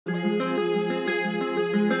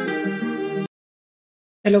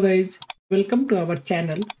Hello guys, welcome to our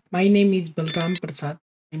channel. My name is Balram Prasad.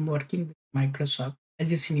 I'm working with Microsoft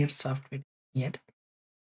as a senior software engineer.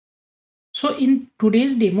 So in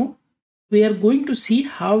today's demo, we are going to see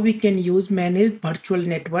how we can use managed virtual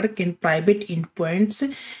network and private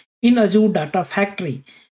endpoints in Azure Data Factory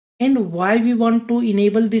and why we want to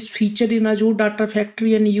enable this feature in Azure Data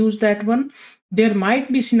Factory and use that one. There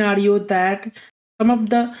might be scenario that some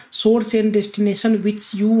of the source and destination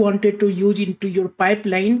which you wanted to use into your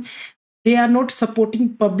pipeline, they are not supporting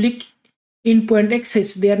public endpoint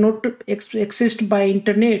access. They are not accessed by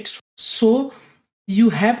internet. So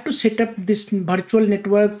you have to set up this virtual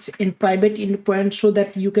networks and private endpoints so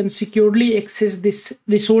that you can securely access this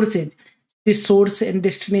resources, this source and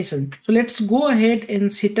destination. So let's go ahead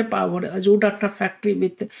and set up our Azure Data Factory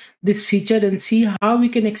with this feature and see how we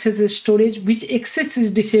can access the storage, which access is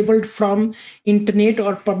disabled from internet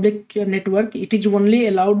or public network. It is only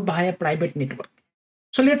allowed by a private network.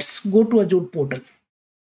 So let's go to Azure portal.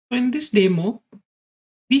 So in this demo,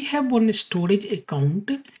 we have one storage account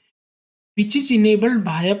which is enabled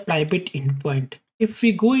by a private endpoint. If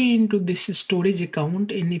we go into this storage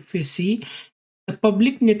account and if we see the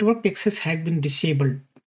public network access has been disabled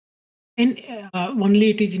and only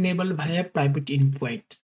it is enabled by a private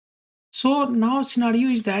endpoint. So now scenario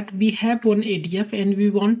is that we have one ADF and we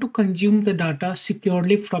want to consume the data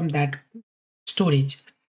securely from that storage.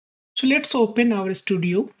 So let's open our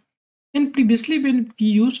studio. And previously, when we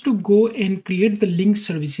used to go and create the link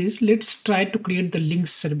services, let's try to create the link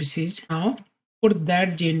services now for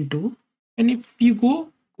that Gen 2. And if you go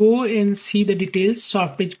and see the details,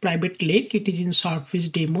 Software private lake, it is in Software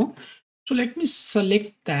demo. So let me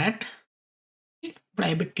select that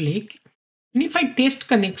private lake. And if I test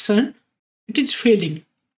connection, it is failing.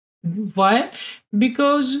 Why?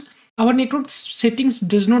 Because our network settings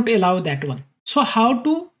does not allow that one. So how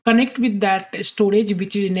to connect with that storage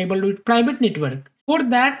which is enabled with private network? For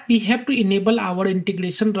that, we have to enable our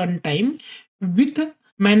integration runtime with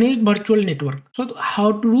managed virtual network. So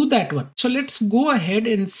how to do that one? So let's go ahead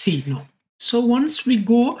and see now. So once we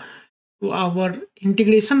go to our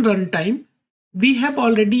integration runtime, we have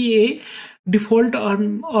already a default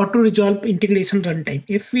auto resolve integration runtime.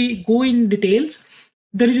 If we go in details,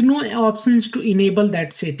 there is no options to enable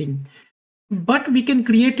that setting, but we can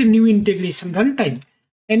create a new integration runtime.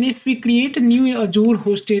 And if we create a new Azure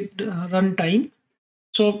hosted runtime,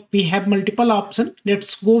 so we have multiple options.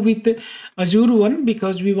 Let's go with Azure one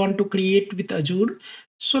because we want to create with Azure.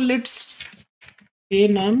 So let's say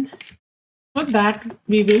none. So that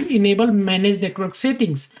we will enable manage network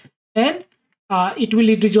settings, and it will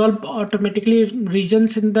resolve automatically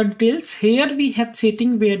regions in the details. Here we have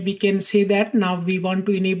setting where we can say that now we want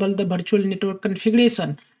to enable the virtual network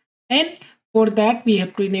configuration, and for that we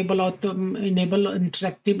have to enable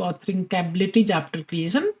interactive authoring capabilities after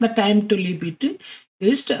creation. The time to leave it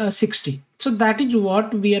is 60. So that is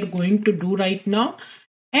what we are going to do right now,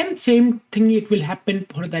 and same thing it will happen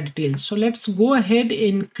for the details. So let's go ahead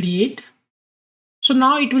and create. So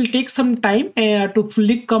now it will take some time to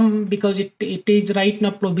fully come because it is right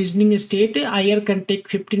now provisioning state. IR can take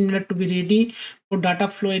 15 minutes to be ready for data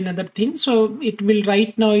flow and other things. So it will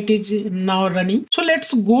right now, it is now running. So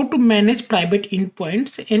let's go to manage private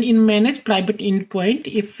endpoints, and in manage private endpoint,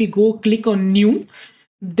 if we go click on new,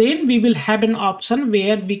 then we will have an option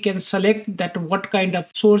where we can select that what kind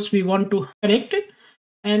of source we want to connect.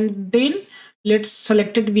 And then let's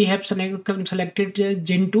select it. We have selected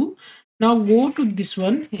Gen 2. Now go to this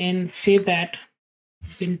one and say that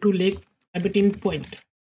Gen 2 Lake Private Endpoint.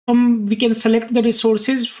 We can select the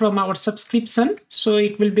resources from our subscription. So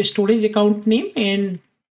it will be storage account name. And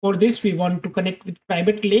for this, we want to connect with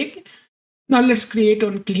private lake. Now let's create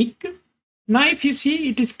on click. Now if you see,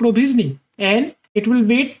 it is provisioning and it will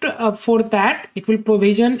wait for that. It will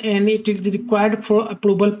provision and it is required for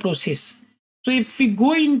approval process. So if we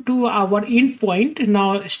go into our endpoint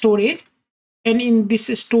now storage, and in this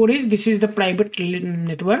storage, this is the private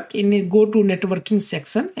network. And you go to networking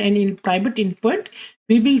section, and in private endpoint,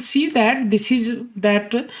 we will see that this is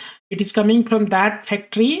that it is coming from that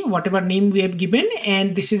factory, whatever name we have given,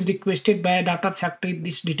 and this is requested by data factory.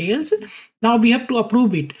 These details. Now we have to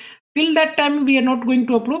approve it. Till that time, we are not going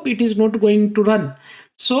to approve. It is not going to run.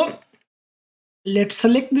 So let's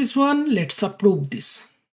select this one. Let's approve this.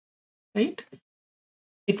 Right.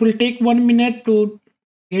 It will take 1 minute to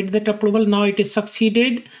get that approval. Now it is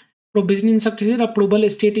succeeded. Provisioning succeeded. Approval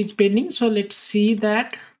state is pending. So let's see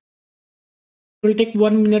that. It will take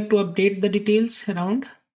 1 minute to update the details around.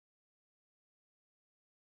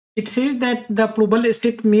 It says that the approval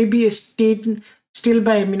state may be stayed still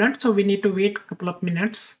by a minute. So we need to wait a couple of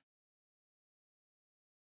minutes.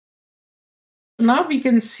 Now we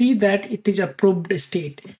can see that it is approved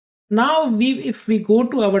state. Now if we go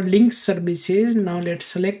to our link services, now let's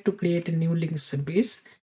select to create a new link service.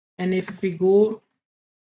 And if we go,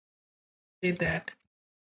 say that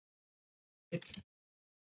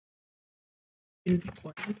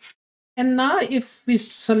endpoint, and now if we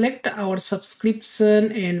select our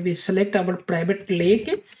subscription and we select our private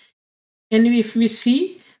lake, and if we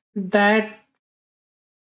see that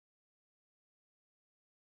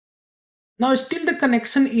now still the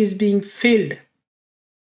connection is being failed.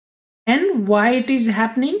 And why it is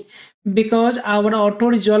happening? Because our auto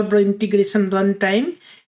resolve integration runtime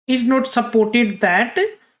is not supported that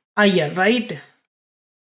IR, right?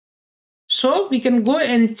 So we can go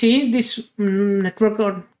and change this network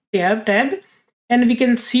or tab, and we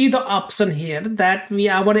can see the option here that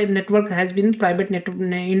our network has been private network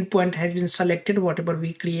endpoint has been selected, whatever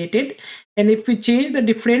we created. And if we change the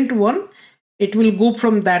different one, it will go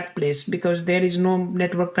from that place because there is no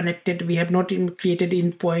network connected. We have not created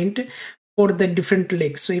endpoint for the different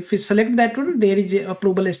lakes. So if we select that one, there is a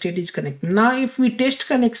approval state is connected. Now if we test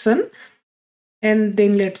connection, and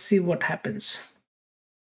then let's see what happens.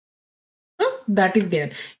 So that is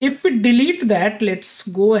there. If we delete that, let's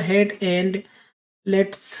go ahead and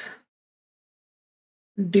let's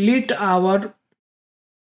delete our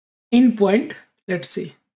endpoint. Let's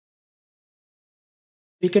see.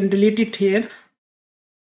 We can delete it here.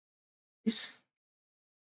 So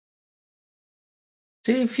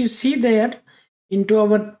if you see there into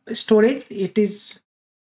our storage, it is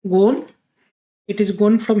gone. It is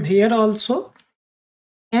gone from here also.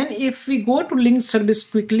 And if we go to link service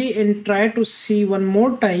quickly and try to see one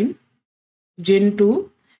more time, Gen 2,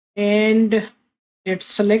 and let's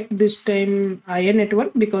select this time IR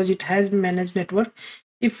network because it has managed network.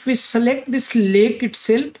 If we select this lake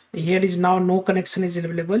itself, here is now no connection is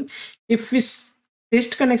available. If we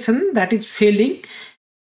test connection, that is failing.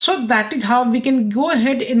 So that is how we can go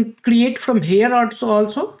ahead and create from here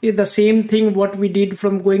also the same thing what we did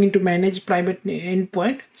from going into manage private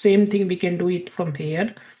endpoint. Same thing we can do it from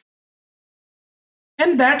here.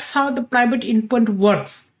 And that's how the private endpoint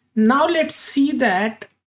works. Now let's see that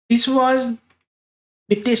we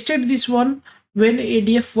tested this one when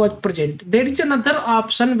ADF was present. There is another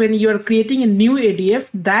option when you are creating a new ADF.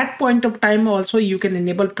 That point of time also you can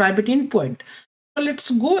enable private endpoint. So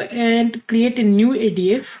let's go and create a new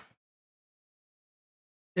ADF.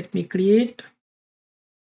 Let me create.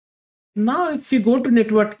 Now if we go to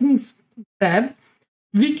networking tab,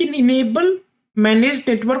 we can enable managed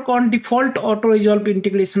network on default auto resolve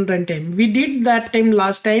integration runtime. We did that time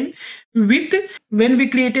last time with when we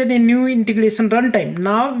created a new integration runtime.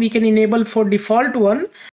 Now we can enable for default one.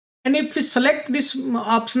 And if we select this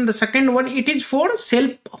option, the second one, it is for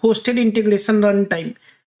self-hosted integration runtime.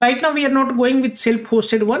 Right now we are not going with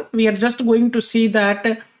self-hosted one. We are just going to see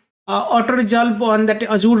that auto resolve on that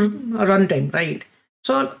Azure runtime, right?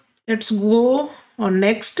 So let's go on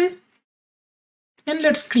next and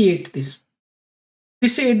let's create this.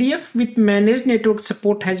 This ADF with managed network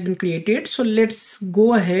support has been created. So let's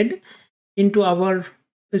go ahead into our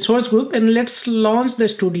resource group and let's launch the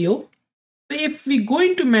studio. If we go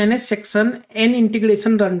into manage section and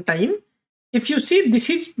integration runtime, if you see this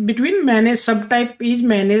is between manage subtype is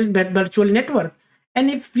managed virtual network. And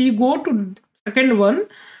if we go to second one,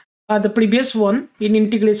 the previous one in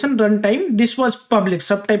integration runtime, this was public,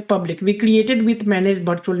 subtype public. We created with managed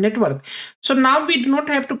virtual network. So now we do not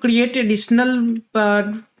have to create additional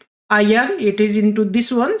IR. It is into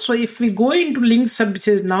this one. So if we go into link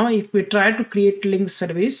services now, if we try to create link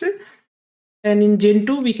service, and in Gen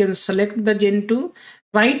 2, we can select the Gen 2.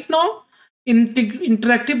 Right now,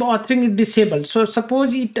 interactive authoring is disabled. So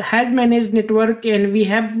suppose it has managed network and we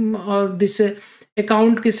have this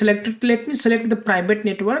account is selected. Let me select the private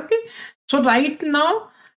network. So right now,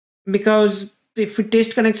 because if we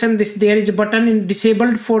test connection, there is a button in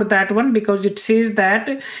disabled for that one because it says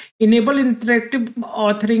that enable interactive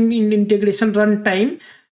authoring in integration runtime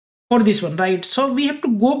for this one, right? So we have to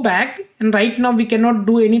go back, and right now we cannot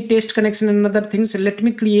do any test connection and other things. So let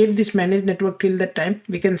me create this managed network till that time.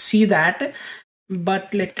 We can see that,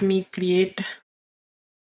 but let me try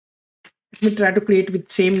to create with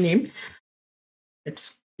same name.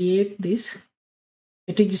 Let's create this.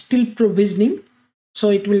 It is still provisioning, so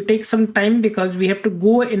it will take some time because we have to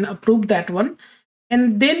go and approve that one,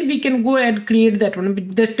 and then we can go and create that one.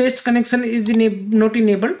 The test connection is not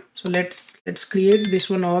enabled, so let's create this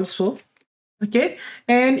one also. Okay,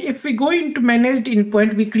 and if we go into managed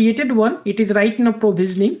endpoint, we created one. It is right now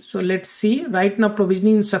provisioning. So let's see. Right now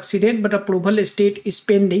provisioning succeeded, but approval state is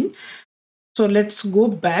pending. So let's go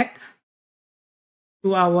back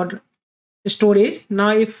to our storage. Now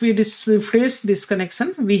if we refresh this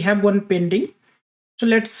connection, we have one pending. So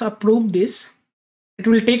let's approve this. It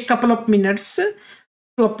will take couple of minutes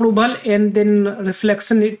to approval and then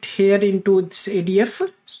reflection it here into this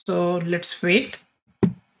ADF. So let's wait.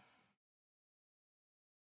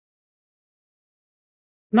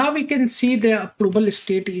 Now we can see the approval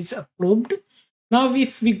state is approved. Now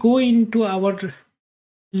if we go into our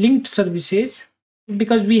linked services,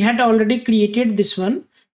 because we had already created this one,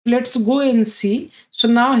 let's go and see. So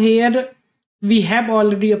now here we have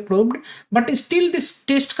already approved, but still this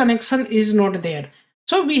test connection is not there.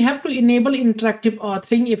 So we have to enable interactive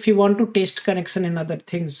authoring if you want to test connection and other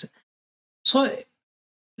things. So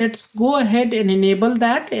let's go ahead and enable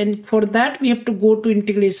that, and for that we have to go to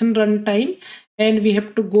integration runtime, and we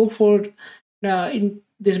have to go for in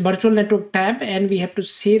this virtual network tab, and we have to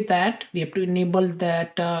say that we have to enable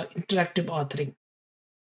that interactive authoring.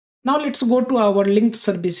 Now let's go to our linked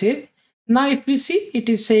services. Now if we see, it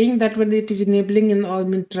is saying that when it is enabling in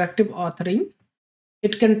interactive authoring,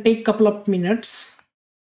 it can take couple of minutes.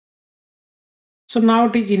 So now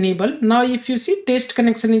it is enabled. Now if you see, test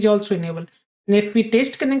connection is also enabled, and if we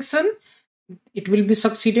test connection, it will be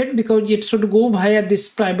succeeded because it should go via this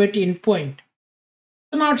private endpoint.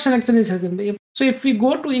 So now connection is happening. So if we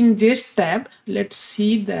go to ingest tab, let's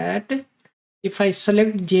see that if I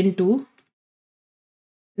select Gen 2,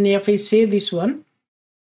 and if I say this one,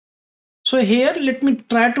 so here let me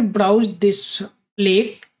try to browse this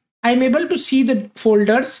lake. I'm able to see the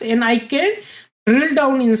folders, and I can drill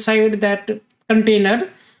down inside that container.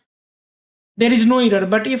 There is no error.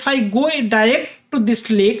 But if I go direct to this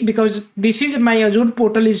lake, because this is my Azure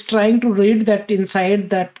portal is trying to read that inside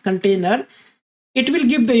that container, it will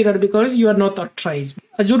give the error because you are not authorized.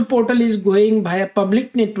 Azure portal is going via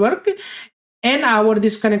public network, and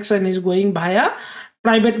this connection is going via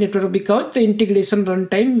private network because the integration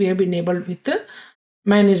runtime we have enabled with the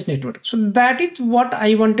managed network. So that is what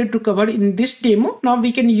I wanted to cover in this demo. Now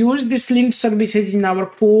we can use this linked services in our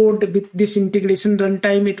code with this integration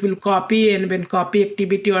runtime. It will copy, and when copy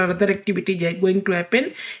activity or other activity is going to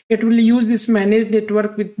happen, it will use this managed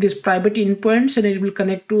network with this private endpoints, and it will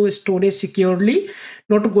connect to storage securely,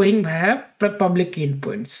 not going via public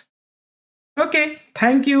endpoints. Okay,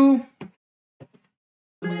 thank you.